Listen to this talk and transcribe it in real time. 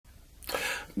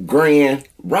Grand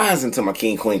rising to my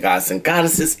king, queen, goddess, and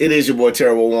goddesses. It is your boy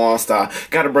Terrible Waunstar.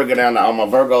 Got to break it down to all my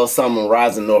Virgo, Sun, Moon,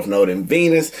 Rising, North Node, and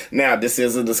Venus. Now, this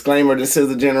is a disclaimer. This is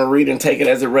a general reading. Take it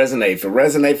as it resonates. If it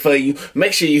resonates for you,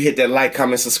 make sure you hit that like,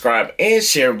 comment, subscribe, and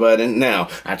share button. Now,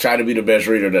 I try to be the best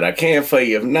reader that I can for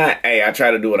you. If not, hey, I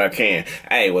try to do what I can.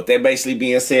 Hey, with that basically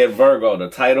being said, Virgo, the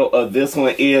title of this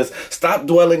one is Stop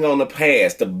Dwelling on the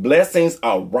Past. The blessings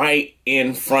are right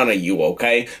in front of you,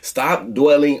 okay? Stop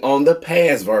dwelling on the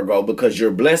past, Virgo, because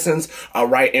your blessings are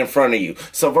right in front of you.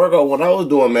 So, Virgo, when I was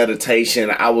doing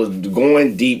meditation, I was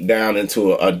going deep down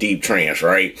into a deep trance,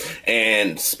 right?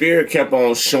 And Spirit kept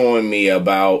on showing me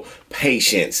about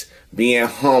patience, being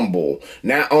humble.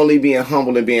 Not only being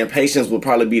humble and being patient will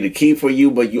probably be the key for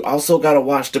you, but you also got to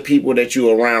watch the people that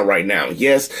you're around right now.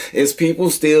 Yes, it's people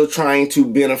still trying to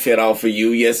benefit off of you.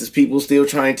 Yes, it's people still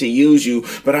trying to use you.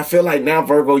 But I feel like now,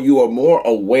 Virgo, you are more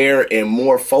aware and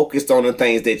more focused on the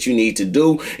things that you need to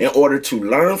do in order to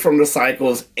learn from the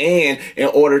cycles and in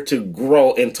order to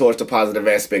grow and towards the positive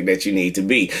aspect that you need to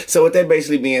be. So with that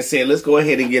basically being said, let's go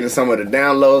ahead and get into some of the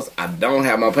downloads. I don't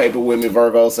have my paper with me,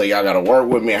 Virgo, so y'all got to work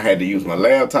with me. I had to use my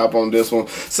laptop on this one.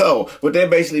 So with that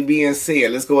basically being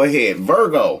said, let's go ahead.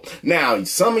 Virgo, now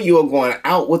some of you are going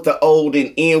out with the old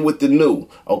and in with the new.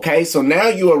 Okay, so now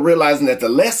you are realizing that the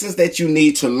lessons that you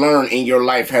need to learn in your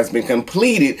life has been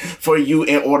completed for you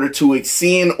in order to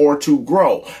extend or to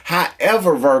grow.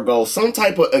 However, Virgo, some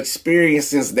type of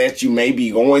experiences that you may be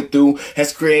going through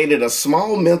has created a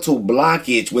small mental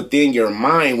blockage within your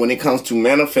mind when it comes to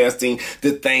manifesting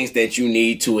the things that you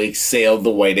need to excel the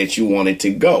way that you want it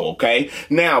to go. Okay,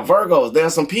 now Virgos, there are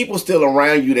some people still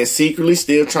around you that secretly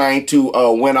still trying to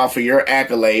win off of your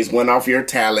accolades, win off your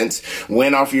talents,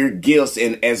 win off your gifts,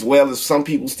 and as well as some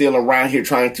people still around here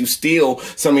trying to steal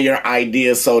some of your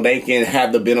ideas so they can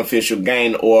have the beneficial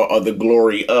gain or the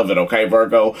glory of it. Okay,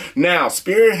 Virgo. Now,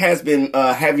 Spirit has been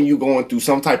having you going through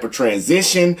some type of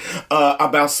transition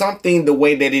about something the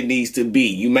way that it needs to be.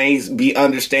 You may be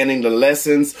understanding the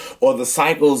lessons or the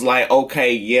cycles like,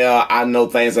 okay, yeah, I know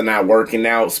things are not working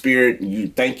out. Spirit, you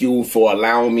thank you for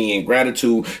allowing me in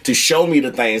gratitude to show me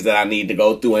the things that I need to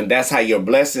go through. And that's how your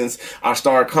blessings are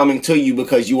start coming to you,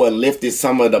 because you have lifted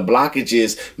some of the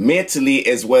blockages mentally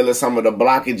as well as some of the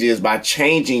blockages by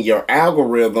changing your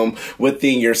algorithm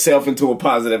within yourself into a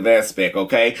positive aspect.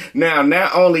 Okay. Now,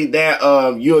 not only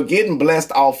that, you're getting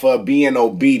blessed off of being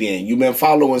obedient. You've been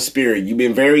following Spirit. You've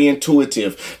been very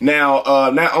intuitive. Now,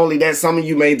 not only that, some of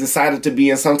you may decided to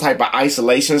be in some type of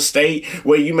isolation state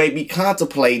where you may be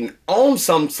contemplating on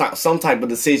some type of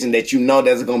decision that you know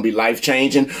that's going to be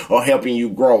life-changing or helping you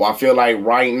grow. I feel like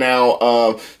right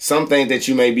now, something that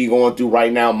you may be going through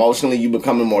right now emotionally, you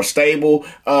becoming more stable.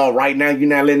 Right now, you're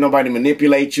not letting nobody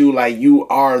manipulate you. Like, you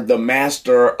are the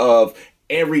master of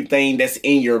everything that's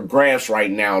in your grasp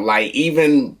right now. Like,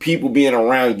 even people being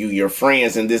around you, your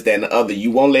friends and this, that, and the other,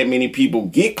 you won't let many people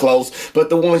get close, but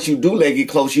the ones you do let get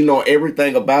close, you know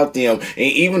everything about them. And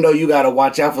even though you got to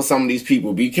watch out for some of these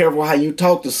people, be careful how you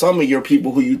talk to some of your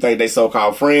people who you think they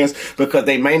so-called friends, because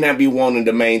they may not be wanting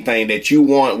the main thing that you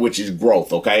want, which is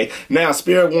growth. Okay, now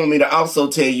Spirit want me to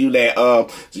also tell you that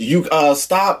you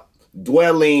stop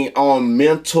dwelling on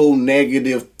mental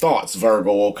negative thoughts,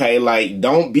 Virgo. Okay, like,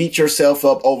 don't beat yourself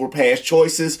up over past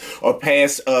choices or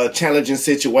past challenging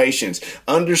situations.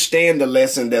 Understand the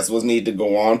lesson that's what's needed to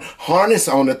go on. Harness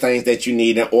on the things that you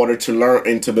need in order to learn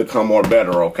and to become more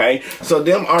better. Okay, so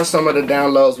them are some of the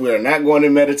downloads. We are not going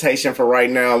in meditation for right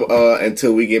now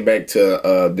until we get back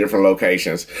to different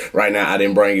locations. Right now, I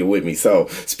didn't bring it with me. So,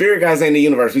 Spirit guys in the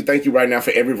universe, we thank you right now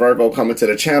for every Virgo coming to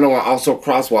the channel, and also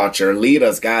cross watcher. Lead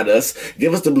us, guide us,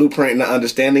 give us the blueprint and the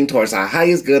understanding towards our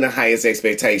highest good and highest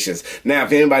expectations. Now,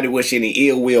 if anybody wish any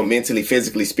ill will mentally,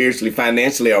 physically, spiritually,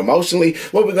 financially, or emotionally,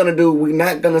 what we're going to do, we're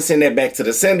not going to send that back to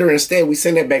the sender. Instead, we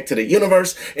send that back to the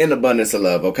universe in abundance of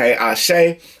love. Okay,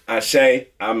 Ashe, Ashe,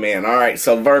 amen. All right,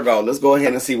 so Virgo, let's go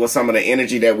ahead and see what some of the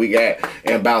energy that we got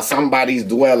about somebody's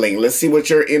dwelling. Let's see what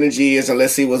your energy is and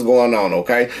let's see what's going on.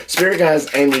 Okay, Spirit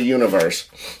guys in the universe,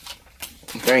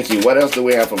 thank you. What else do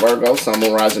we have for Virgo? Sun,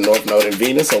 Moon, Rising, North Node, and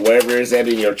Venus, or wherever it's at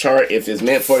in your chart. If it's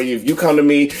meant for you, if you come to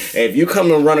me, if you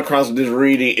come and run across this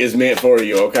reading, it's meant for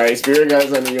you. Okay, Spirit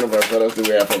guys in the universe, what else do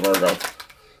we have for Virgo?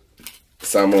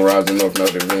 Sun, Moon, Rising, North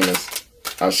Node, and Venus.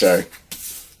 Ashe.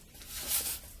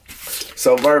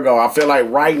 So Virgo, I feel like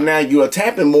right now you are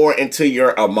tapping more into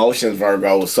your emotions,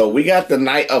 Virgo. So we got the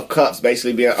Knight of Cups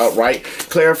basically being upright,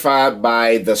 clarified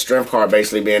by the Strength card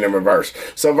basically being in reverse.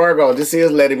 So Virgo, this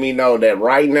is letting me know that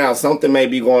right now something may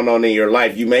be going on in your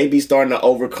life. You may be starting to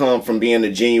overcome from being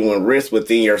a genuine risk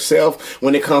within yourself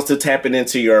when it comes to tapping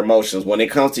into your emotions, when it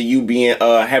comes to you being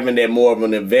having that more of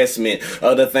an investment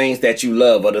of the things that you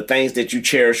love or the things that you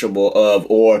cherishable of,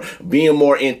 or being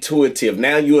more intuitive.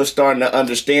 Now you are starting to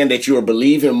understand that you are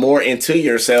believing more into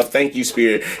yourself. Thank you,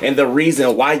 Spirit. And the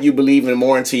reason why you believing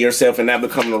more into yourself and not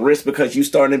becoming a risk, because you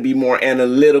starting to be more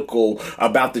analytical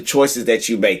about the choices that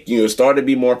you make. You starting to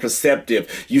be more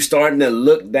perceptive. You starting to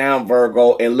look down,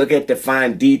 Virgo, and look at the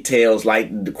fine details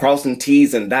like crossing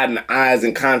T's and dotting I's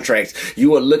and contracts.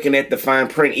 You are looking at the fine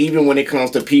print, even when it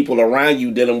comes to people around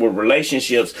you dealing with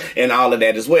relationships and all of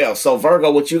that as well. So Virgo,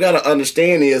 what you got to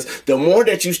understand is the more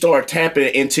that you start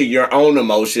tapping into your own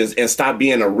emotions and stop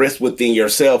being a risk within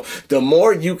yourself, the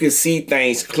more you can see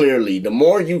things clearly, the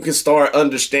more you can start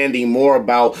understanding more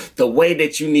about the way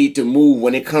that you need to move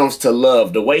when it comes to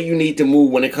love, the way you need to move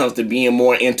when it comes to being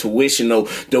more intuitional,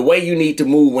 the way you need to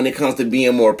move when it comes to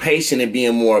being more patient and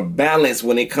being more balanced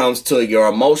when it comes to your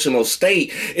emotional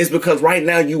state, is because right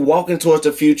now you walking towards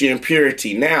the future in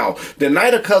purity. Now, the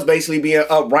Knight of Cups basically being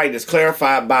upright is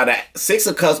clarified by the Six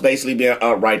of Cups basically being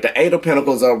upright, the Eight of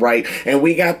Pentacles upright, and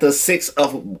we got the Six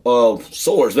of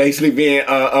Swords basically being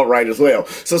upright as well.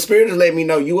 So Spirit is letting me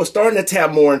know you are starting to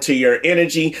tap more into your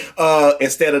energy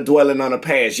instead of dwelling on the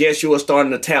past. Yes, you are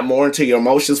starting to tap more into your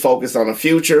emotions, focus on the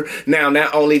future. Now,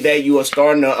 not only that, you are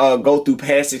starting to go through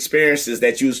past experiences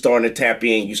that you're starting to tap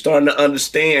in. You're starting to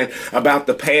understand about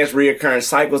the past reoccurring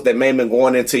cycles that may have been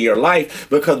going into your life,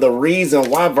 because the reason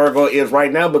why, Virgo, is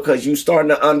right now because you starting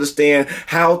to understand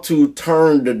how to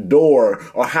turn the door,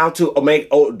 or how to make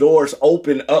doors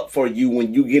open up for you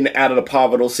when you getting out of the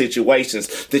pivotal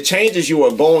situations. The changes you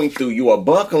are going through, you are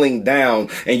buckling down,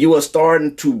 and you are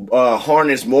starting to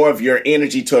harness more of your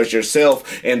energy towards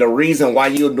yourself. And the reason why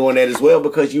you're doing that as well,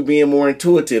 because you're being more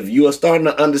intuitive. You are starting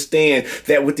to understand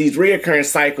that with these reoccurring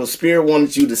cycles, Spirit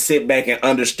wants you to sit back and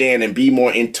understand and be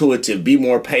more intuitive, be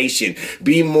more patient,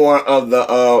 be more of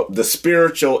the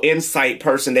spiritual insight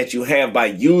person that you have by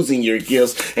using your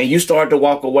gifts, and you start to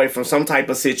walk away from some type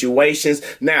of situations.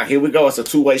 Now, here we go. It's a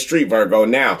two-way street, Virgo.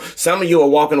 Now, some of you are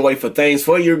walking away for things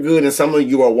for your good, and some of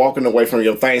you are walking away from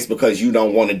your things because you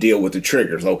don't want to deal with the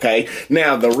triggers, okay?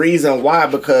 Now, the reason why,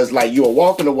 because like you are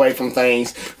walking away from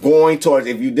things going towards,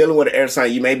 if you're dealing with an air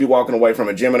sign, you may be walking away from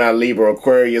a Gemini, Libra,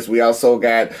 Aquarius. We also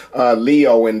got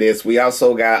Leo in this. We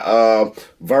also got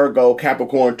Virgo,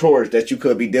 Capricorn, Taurus that you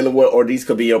could be dealing with, or these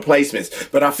could be your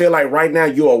placements. But I feel like right now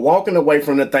you are walking away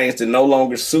from the things that no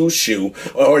longer suit you,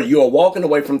 or you are walking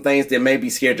away from things that may be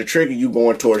scared to trigger you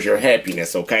going towards your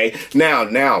happiness, okay?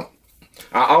 Now,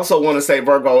 I also want to say,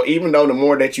 Virgo, even though the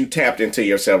more that you tapped into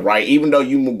yourself, right, even though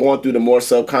you're going through the more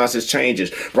subconscious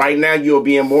changes, right now you're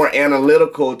being more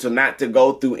analytical to not to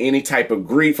go through any type of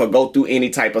grief or go through any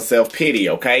type of self-pity,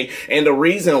 okay? And the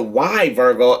reason why,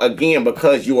 Virgo, again,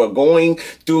 because you are going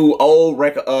through old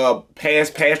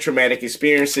past traumatic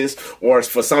experiences, or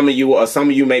for some of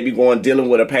you may be dealing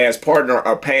with a past partner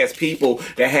or past people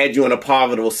that had you in a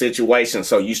pivotal situation.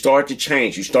 So you start to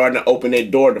change. You start to open that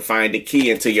door to find the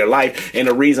key into your life. And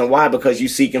the reason why, because you're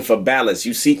seeking for balance.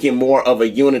 You're seeking more of a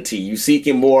unity. You're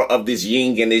seeking more of this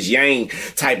yin and this yang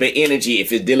type of energy.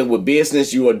 If it's dealing with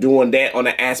business, you are doing that on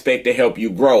an aspect to help you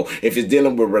grow. If it's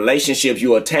dealing with relationships,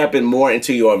 you are tapping more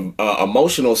into your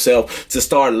emotional self to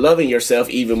start loving yourself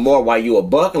even more while you are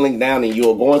buckling down and you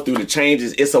are going through the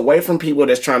changes. It's away from people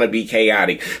that's trying to be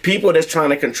chaotic, people that's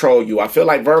trying to control you. I feel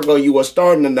like, Virgo, you are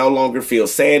starting to no longer feel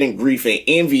sad and grief and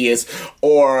envious,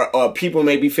 or people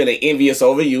may be feeling envious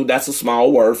over you. That's a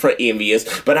small word for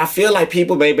envious, but I feel like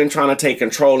people may have been trying to take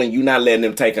control and you not letting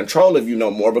them take control of you no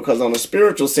more, because on a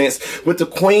spiritual sense, with the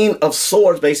Queen of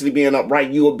Swords basically being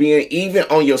upright, you are being, even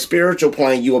on your spiritual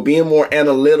plane, you are being more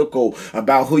analytical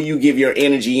about who you give your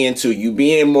energy into. You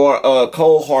being more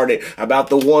cold-hearted about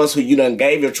the ones who you done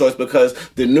gave your choice, because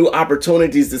the new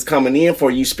opportunities that's coming in for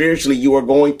you spiritually, you are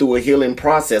going through a healing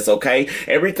process, okay?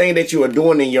 Everything that you are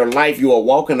doing in your life, you are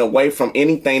walking away from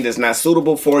anything that's not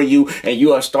suitable for you, and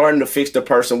you are starting to fix the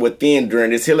person within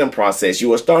during this healing process.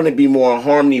 You are starting to be more in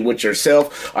harmony with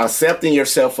yourself, accepting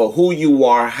yourself for who you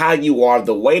are, how you are,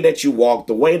 the way that you walk,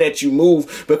 the way that you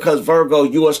move, because, Virgo,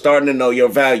 you are starting to know your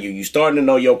value. You're starting to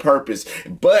know your purpose.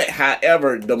 But,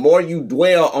 however, the more you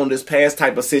dwell on this past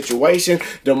type of situation,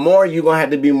 the more you're going to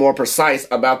have to be more precise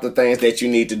about the things that you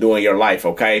need to do in your life,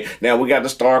 okay? Now, we got the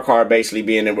Star card basically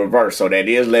being in reverse, so that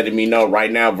is letting me know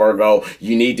right now, Virgo,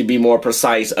 you need to be more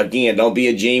precise. Again, don't be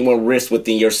a genuine risk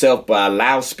within yourself yourself, but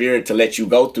allow spirit to let you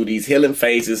go through these healing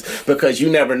phases, because you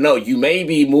never know. You may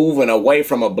be moving away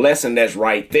from a blessing that's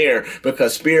right there,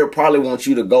 because spirit probably wants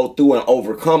you to go through and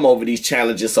overcome over these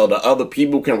challenges so the other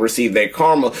people can receive their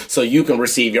karma, so you can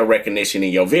receive your recognition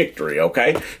and your victory.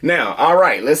 Okay, now, all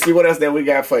right, let's see what else that we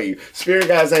got for you. Spirit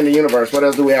guides in the universe, what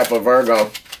else do we have for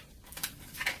Virgo?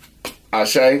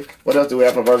 Ashe. What else do we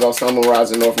have for Virgo, Sun, Moon,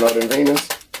 Rising, North Node, and Venus?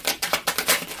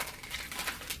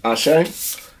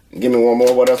 Ashe. Give me one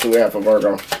more. What else do we have for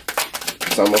Virgo?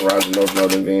 Sun, Moon, Rising, North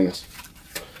Node, and Venus.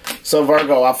 So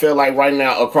Virgo, I feel like right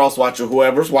now, across watcher,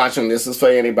 whoever's watching, this is for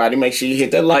anybody. Make sure you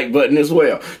hit that like button as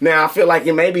well. Now, I feel like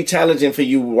it may be challenging for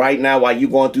you right now while you're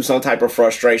going through some type of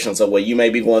frustrations, or where you may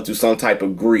be going through some type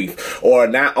of grief. Or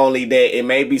not only that, it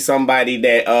may be somebody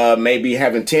that may be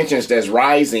having tensions that's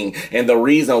rising. And the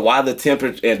reason why the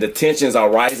temperature and the tensions are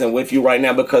rising with you right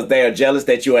now, because they are jealous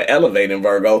that you are elevating,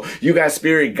 Virgo. You got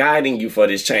spirit guiding you for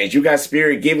this change. You got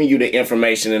spirit giving you the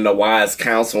information and the wise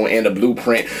counsel and the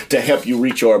blueprint to help you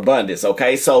reach your abundance.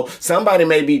 Okay, so somebody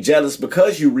may be jealous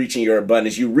because you reaching your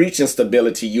abundance, you reaching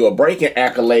stability, you are breaking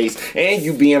accolades, and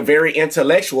you being very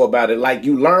intellectual about it. Like,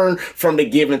 you learn from the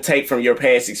give and take from your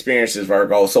past experiences,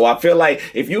 Virgo. So I feel like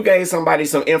if you gave somebody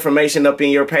some information up in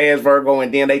your past, Virgo,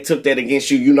 and then they took that against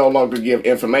you, you no longer give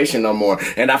information no more.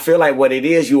 And I feel like what it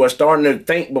is, you are starting to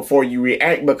think before you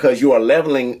react, because you are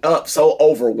leveling up so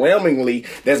overwhelmingly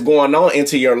that's going on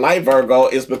into your life, Virgo.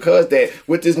 Is because that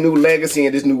with this new legacy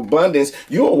and this new abundance,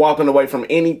 you are walking away from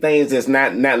anything that's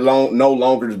no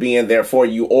longer being there for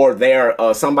you, or there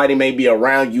somebody may be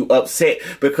around you upset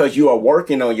because you are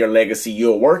working on your legacy,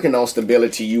 you're working on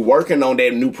stability, you working on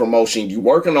that new promotion, you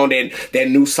working on that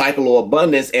new cycle of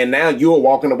abundance, and now you're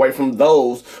walking away from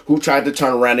those who tried to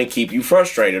turn around and keep you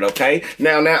frustrated. Okay,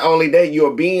 now not only that,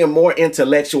 you're being more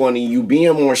intellectual and you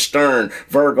being more stern,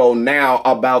 Virgo, now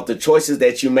about the choices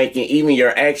that you're making, even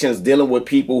your actions dealing with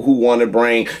people who want to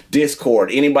bring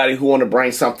discord, anybody who want to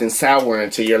bring something sour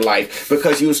into your life,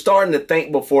 because you're starting to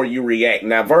think before you react.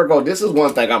 Now, Virgo, this is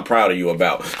one thing I'm proud of you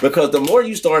about, because the more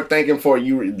you start thinking for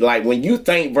you, like when you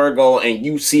think, Virgo, and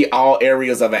you see all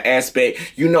areas of an aspect,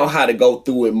 you know how to go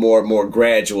through it more and more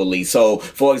gradually. So,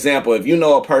 for example, if you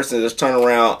know a person that's turning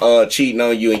around cheating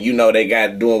on you, and you know they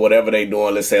got doing whatever they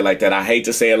doing, let's say it like that. I hate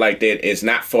to say it like that. It's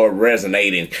not for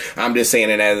resonating. I'm just saying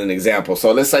it as an example.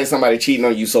 So let's say somebody cheating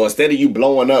on you. So instead of you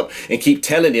blowing up and keep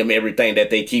telling them everything that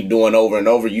they keep doing over and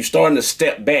over, you starting to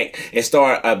step back and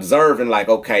start observing, like,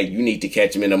 okay, you need to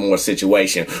catch them in a more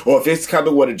situation. Or if it's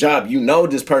coming with a job, you know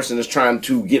this person is trying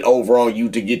to get over on you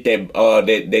to get that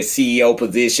CEO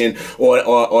position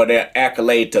or their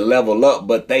accolade to level up,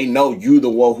 but they know you the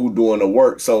one who doing the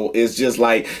work. So it's just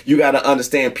like, you got to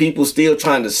understand, people still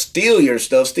trying to steal your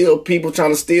stuff, still people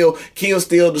trying to steal, kill,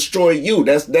 steal, destroy you.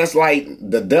 That's like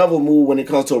the devil move when it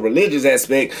comes to a religious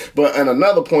aspect. But on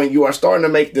another point, you are starting to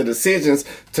make the decisions,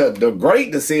 to the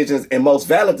great decisions and most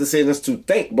valid decisions, to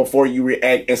think before you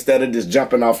react, instead of just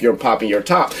jumping off your popping your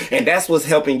top. And that's what's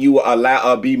helping you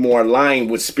be more aligned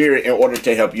with spirit in order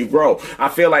to help you grow. I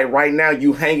feel like right now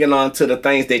you hanging on to the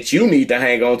things that you need to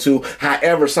hang on to.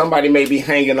 However, somebody may be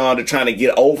hanging on to trying to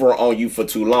get over on you for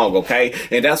too long. Okay,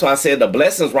 and that's why I said the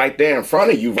blessing's right there in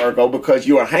front of you, Virgo, because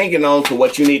you are hanging on to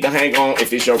what you need to hang on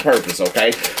if it's your purpose.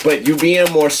 Okay, but you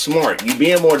being more smart, you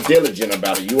being more diligent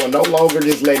about it. You are no longer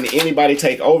just letting anybody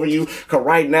take over you. Cause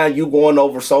right now you going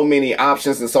over so many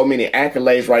options and so many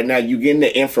accolades. Right now you getting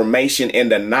the information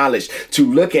and the knowledge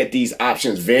to look at these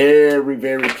options very,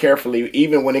 very carefully,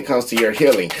 even when it comes to your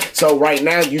healing. So right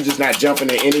now you just not jumping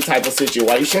in any type of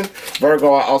situation,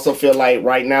 Virgo. I also feel like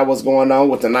right now what's going on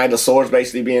with the Knight of Swords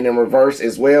basically being in reverse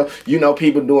as well. You know,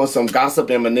 people doing some gossip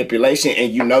and manipulation,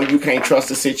 and you know you can't trust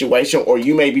the situation, or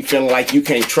you may be feeling like you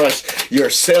can't trust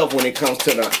yourself when it comes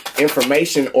to the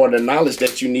information or the knowledge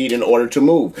that you need in order to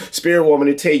move. Spirit want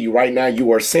me to tell you right now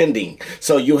you are sending.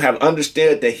 So you have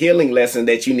understood the healing lesson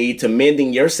that you need to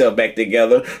mending yourself back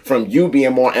together, from you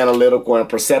being more analytical and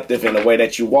perceptive in the way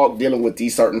that you walk, dealing with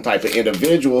these certain type of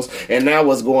individuals. And now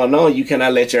what's going on, you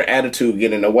cannot let your attitude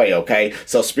get in the way. Okay,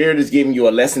 so spirit is giving you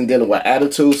a lesson dealing with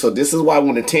attitude. So this is why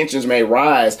when the tensions may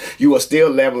rise, you are still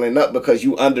leveling up, because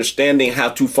you understanding how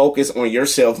to focus on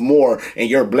yourself more, and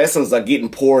your blessings are getting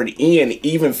poured in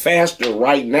even faster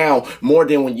right now, more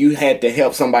than when you had to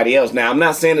help somebody else. Now, I'm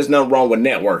not saying there's nothing wrong with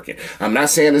networking. I'm not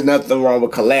saying there's nothing wrong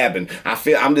with collabing.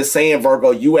 I'm just saying,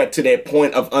 Virgo, you at to that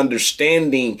point of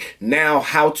understanding now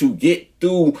how to get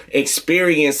through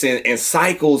experience and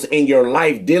cycles in your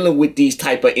life, dealing with these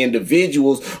type of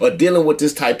individuals or dealing with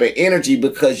this type of energy,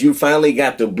 because you finally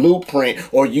got the blueprint,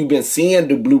 or you've been seeing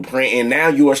the blueprint, and now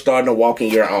you are starting to walk in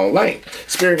your own lane.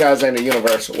 Spirit guides in the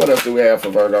universe, what else do we have for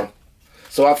Virgo?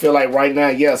 So I feel like right now,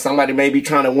 yeah, somebody may be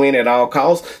trying to win at all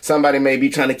costs. Somebody may be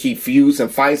trying to keep feuds and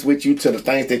fights with you to the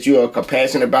things that you are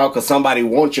compassionate about, because somebody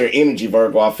wants your energy,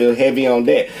 Virgo. I feel heavy on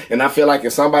that. And I feel like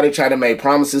if somebody try to make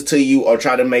promises to you or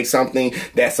try to make something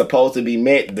that's supposed to be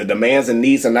met, the demands and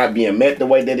needs are not being met the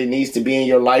way that it needs to be in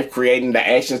your life, creating the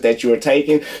actions that you are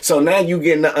taking. So now you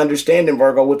getting the understanding,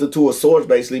 Virgo, with the Two of Swords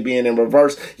basically being in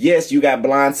reverse. Yes, you got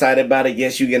blindsided by it.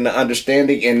 Yes, you getting the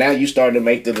understanding. And now you starting to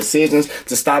make the decisions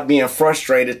to stop being frustrated,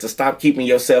 to stop keeping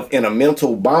yourself in a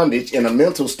mental bondage, in a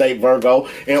mental state, Virgo,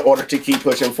 in order to keep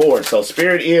pushing forward. So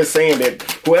Spirit is saying that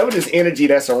whoever this energy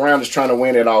that's around is trying to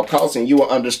win at all costs, and you are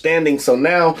understanding. So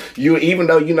now you, even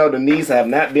though you know the needs have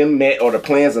not been met or the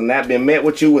plans have not been met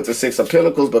with you with the Six of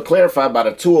Pentacles, but clarified by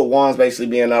the Two of Wands basically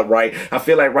being upright, I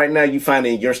feel like right now you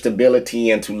finding your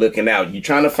stability into looking out. You're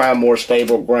trying to find more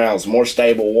stable grounds, more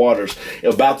stable waters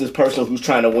about this person who's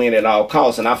trying to win at all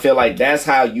costs. And I feel like that's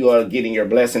how you are getting your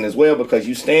blessing as well, because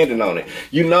you standing on it.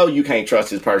 You know you can't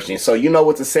trust this person. So you know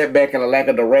with the setback and a lack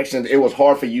of direction, it was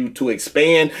hard for you to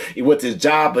expand with this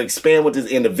job, expand with this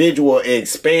individual,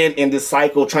 expand in this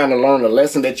cycle, trying to learn the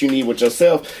lesson that you need with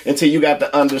yourself until you got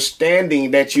the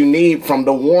understanding that you need from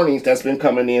the warnings that's been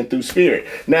coming in through Spirit.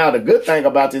 Now, the good thing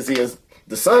about this is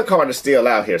the Sun card is still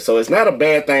out here. So it's not a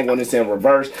bad thing when it's in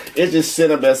reverse. It's just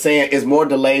sitting there saying it's more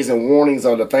delays and warnings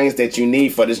on the things that you need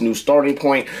for this new starting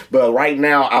point. But right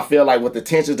now, I feel like with the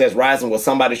tensions that's rising with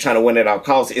somebody trying to win at all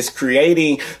costs, it's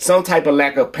creating some type of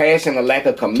lack of passion, a lack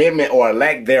of commitment, or a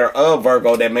lack thereof,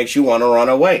 Virgo, that makes you want to run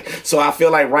away. So I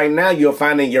feel like right now you're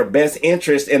finding your best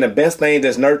interest and the best thing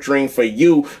that's nurturing for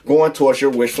you going towards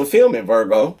your wish fulfillment,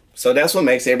 Virgo. So that's what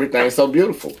makes everything so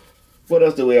beautiful. What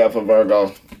else do we have for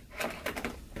Virgo?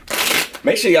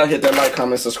 Make sure y'all hit that like,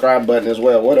 comment, subscribe button as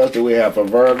well. What else do we have for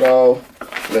Virgo?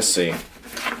 Let's see.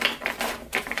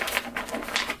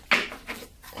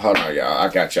 Hold on, y'all. I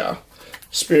got y'all.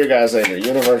 Spirit guides in the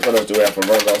universe. What else do we have for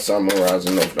Virgo? Sun, Moon,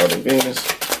 Rising, North Node, and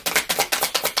Venus.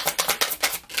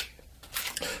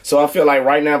 So I feel like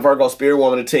right now, Virgo, Spirit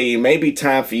want me to tell you, it may be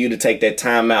time for you to take that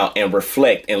time out and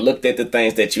reflect and look at the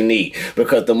things that you need.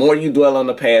 Because the more you dwell on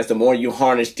the past, the more you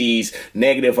harness these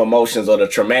negative emotions or the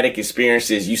traumatic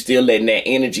experiences, you still letting that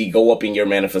energy go up in your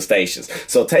manifestations.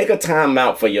 So take a time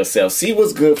out for yourself. See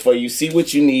what's good for you. See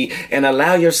what you need and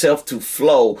allow yourself to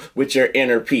flow with your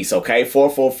inner peace, okay?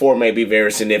 444 may be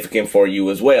very significant for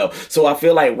you as well. So I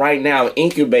feel like right now,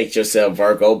 incubate yourself,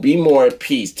 Virgo. Be more at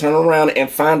peace. Turn around and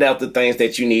find out the things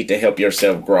that you need to help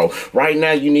yourself grow. Right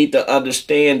now, you need to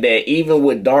understand that even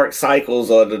with dark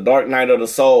cycles or the dark night of the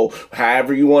soul,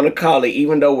 however you want to call it,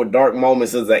 even though with dark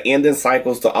moments is the ending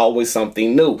cycles to always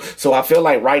something new. So I feel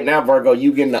like right now, Virgo,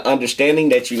 you getting the understanding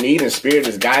that you need, and Spirit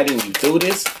is guiding you through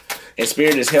this. And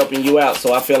Spirit is helping you out.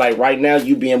 So I feel like right now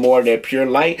you being more of that pure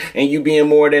light and you being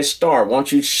more of that star.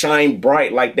 Won't you shine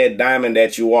bright like that diamond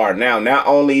that you are? Now, not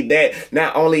only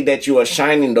that you are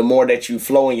shining, the more that you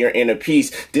flow in your inner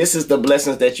peace. This is the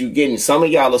blessings that you're getting. Some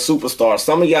of y'all are superstars.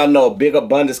 Some of y'all know a big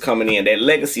abundance coming in. That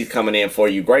legacy is coming in for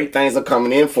you. Great things are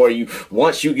coming in for you.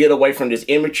 Once you get away from this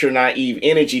immature, naive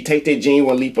energy, take that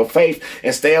genuine leap of faith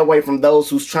and stay away from those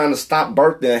who's trying to stop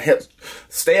birthing.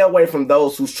 Stay away from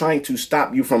those who's trying to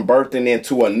stop you from birthing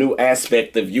into a new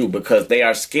aspect of you, because they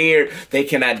are scared they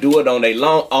cannot do it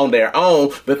on their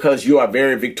own, because you are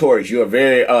very victorious. You are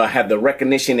very have the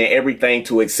recognition and everything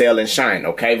to excel and shine.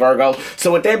 Okay, Virgo.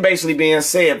 So with that basically being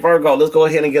said, Virgo, let's go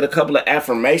ahead and get a couple of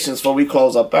affirmations before we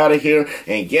close up out of here.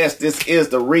 And yes, this is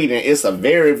the reading. It's a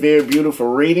very, very beautiful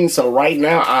reading. So right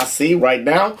now, I see right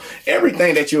now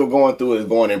everything that you're going through is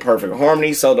going in perfect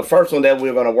harmony. So the first one that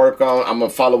we're going to work on, I'm going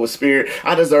to follow with Spirit.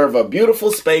 I deserve a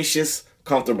beautiful, spacious,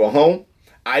 comfortable home.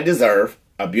 I deserve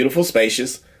a beautiful,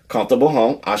 spacious, comfortable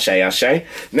home. Ashe, ashe.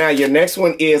 Now, your next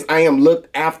one is, I am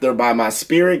looked after by my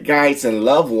spirit guides and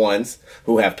loved ones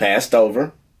who have passed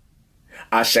over.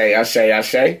 Ashe, ashe,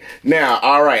 ashe. Now,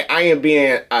 all right. I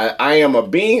am a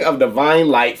being of divine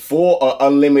light full of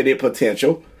unlimited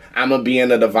potential. I'm a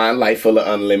being of divine light full of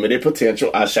unlimited potential.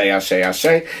 Ashe, ashe,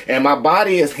 ashe. And my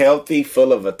body is healthy,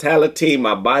 full of vitality.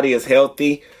 My body is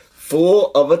healthy,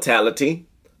 full of vitality.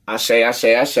 Ashe, ashe,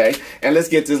 ashe. And let's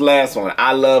get this last one.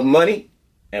 I love money.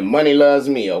 And money loves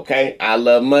me, okay? I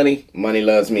love money. Money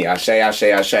loves me. Ashe, ashe,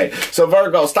 ashe. So,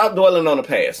 Virgo, stop dwelling on the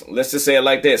past. Let's just say it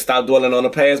like this. Stop dwelling on the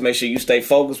past. Make sure you stay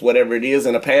focused. Whatever it is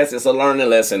in the past, it's a learning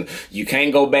lesson. You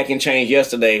can't go back and change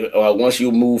yesterday once you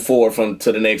move forward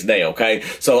to the next day, okay?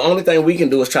 So, the only thing we can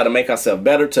do is try to make ourselves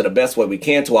better to the best way we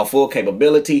can, to our full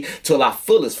capability, to our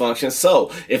fullest function. So,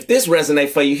 if this resonates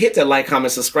for you, hit that like,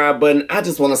 comment, subscribe button. I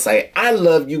just want to say, I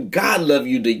love you. God love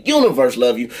you. The universe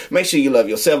love you. Make sure you love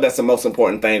yourself. That's the most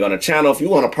important thing on the channel. If you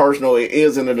want a personal, it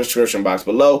is in the description box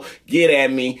below. Get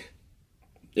at me.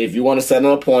 If you want to set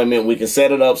an appointment, we can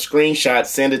set it up, screenshot,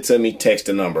 send it to me, text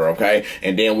the number, okay?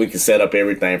 And then we can set up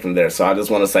everything from there. So I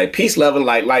just want to say peace, love, and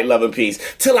light, love, and peace.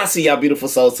 Till I see y'all beautiful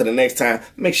souls till the next time,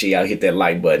 make sure y'all hit that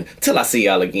like button. Till I see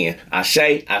y'all again. Ashe,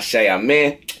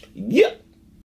 amen. Yep.